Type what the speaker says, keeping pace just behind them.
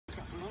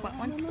What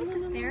one's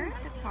Lucas there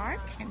at the park?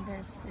 And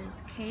this is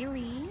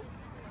Kaylee.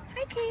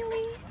 Hi,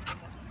 Kaylee.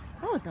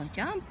 Oh, don't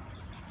jump.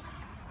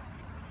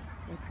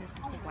 Lucas is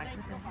the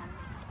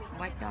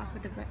white dog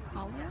with the red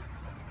collar.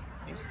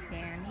 There's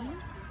Danny.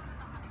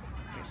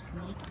 There's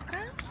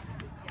Mika.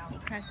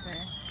 Mika's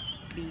a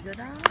beagle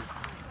dog.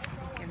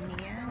 And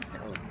Mia is the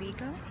old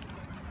beagle.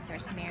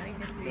 There's Mary,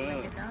 that's the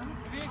white dog.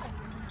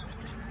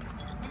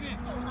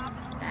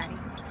 Daddy is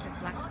the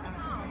black dog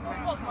with the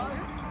red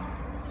collar.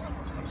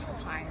 There's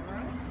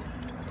Tyra.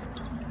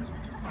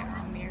 They're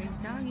all Mary's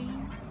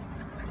doggies.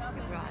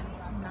 We brought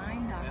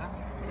 9 dogs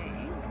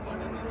today.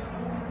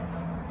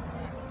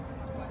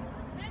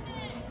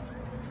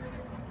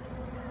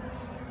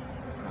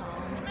 So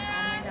all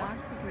my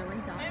dogs are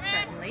really dog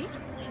friendly.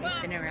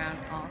 We've been around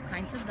all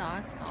kinds of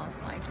dogs, all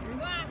sizes.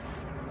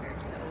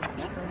 There's the old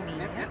beagle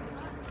Mia.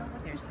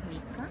 There's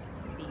Mika,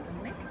 the beagle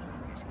mix.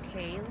 There's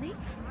Kaylee,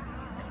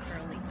 the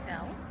curly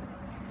tail.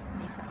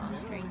 These are all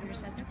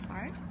strangers at the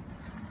park.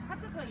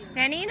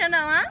 Danny, no,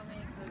 no,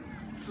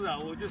 是啊，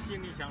我就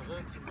心里想说，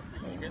是不是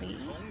以前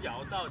从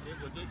摇到，结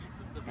果就一直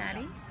这么。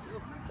Daddy,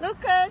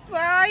 Lucas,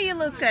 where are you,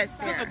 Lucas?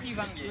 这个地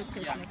方也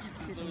Lucas 一样， next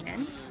to the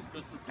men.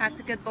 That's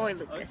a good boy,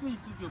 Lucas. 密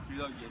度就比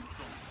较严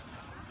重。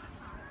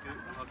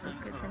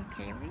 Lucas and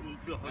Kaylee.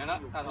 没了，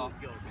大头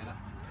没了，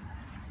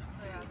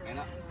没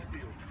了，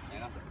没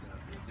了，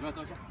有没有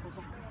坐下？坐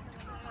下，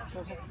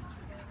坐下。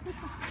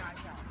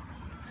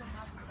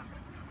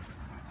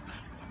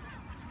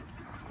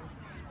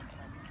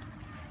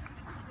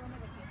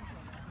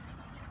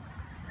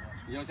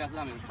以后下次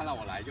他们看到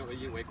我来，就会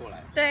一围过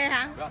来。对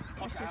啊。不要。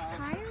This is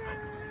Tyra.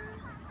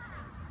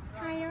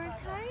 Tyra.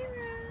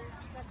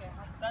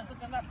 但是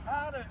跟他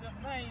差的就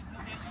那一只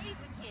就一直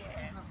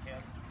舔，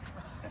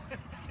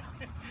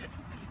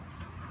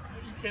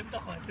一天到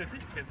晚就是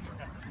舔屎。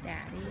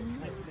Daddy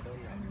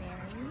and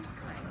Mary.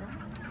 Tyra.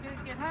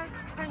 给他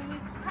看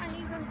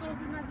医生，说是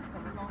那是什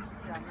么东西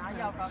啊？拿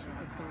药膏。She's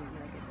a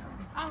three-legged dog.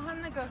 啊，他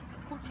那个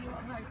估计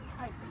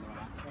太毒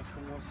了。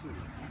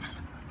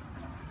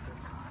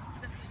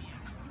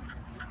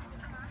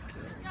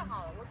要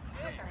好了，我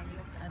觉得感觉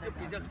就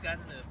比较干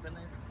的，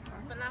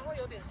本来会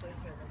有点水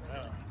水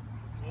的。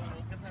我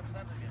跟他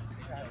差的脸。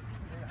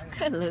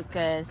 Good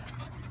Lucas.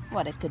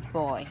 What a good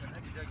boy.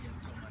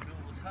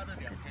 我差了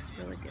2 This is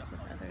really good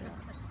with other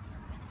dogs.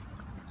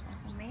 There's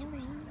also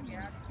Maylee.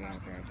 It's very,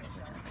 very good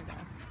with other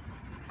dogs.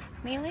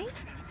 Maylee?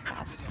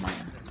 That's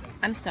mine.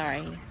 I'm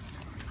sorry.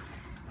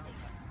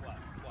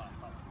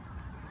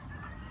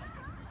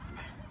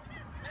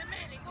 妹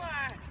妹，你过来。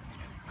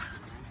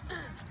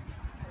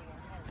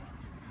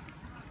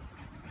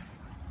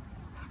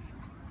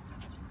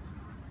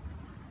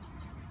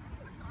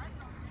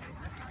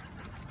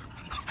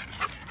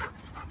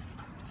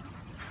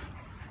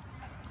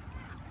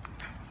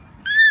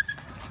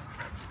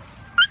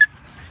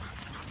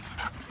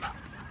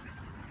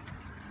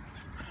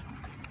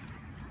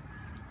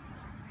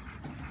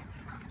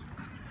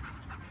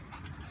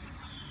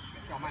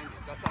 叫慢一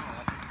点，不要撞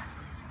了。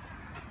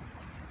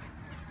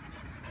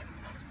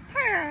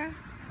 Her.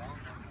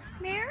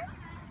 Mare?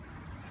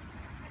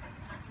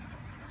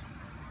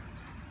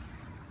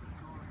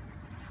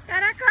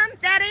 Dada come,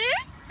 Daddy?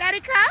 Daddy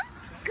come?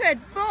 Good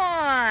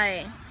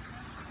boy.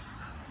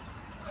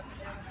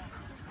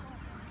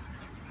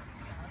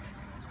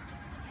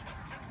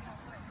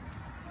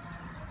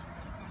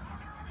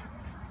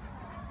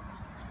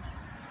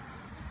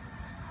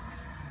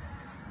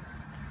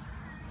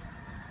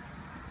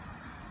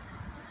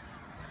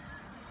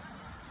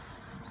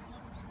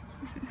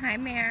 Hi,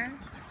 Mare.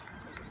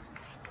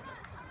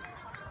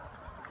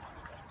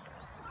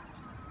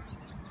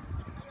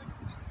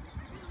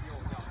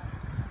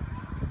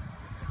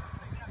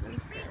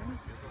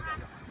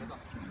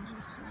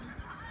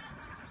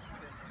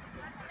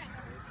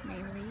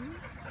 Maylee.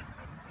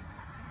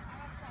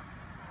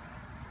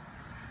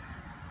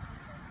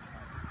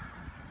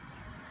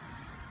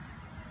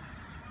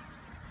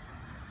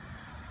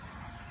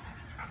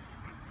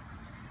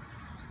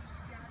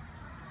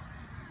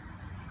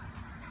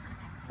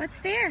 What's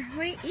there?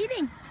 What are you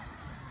eating?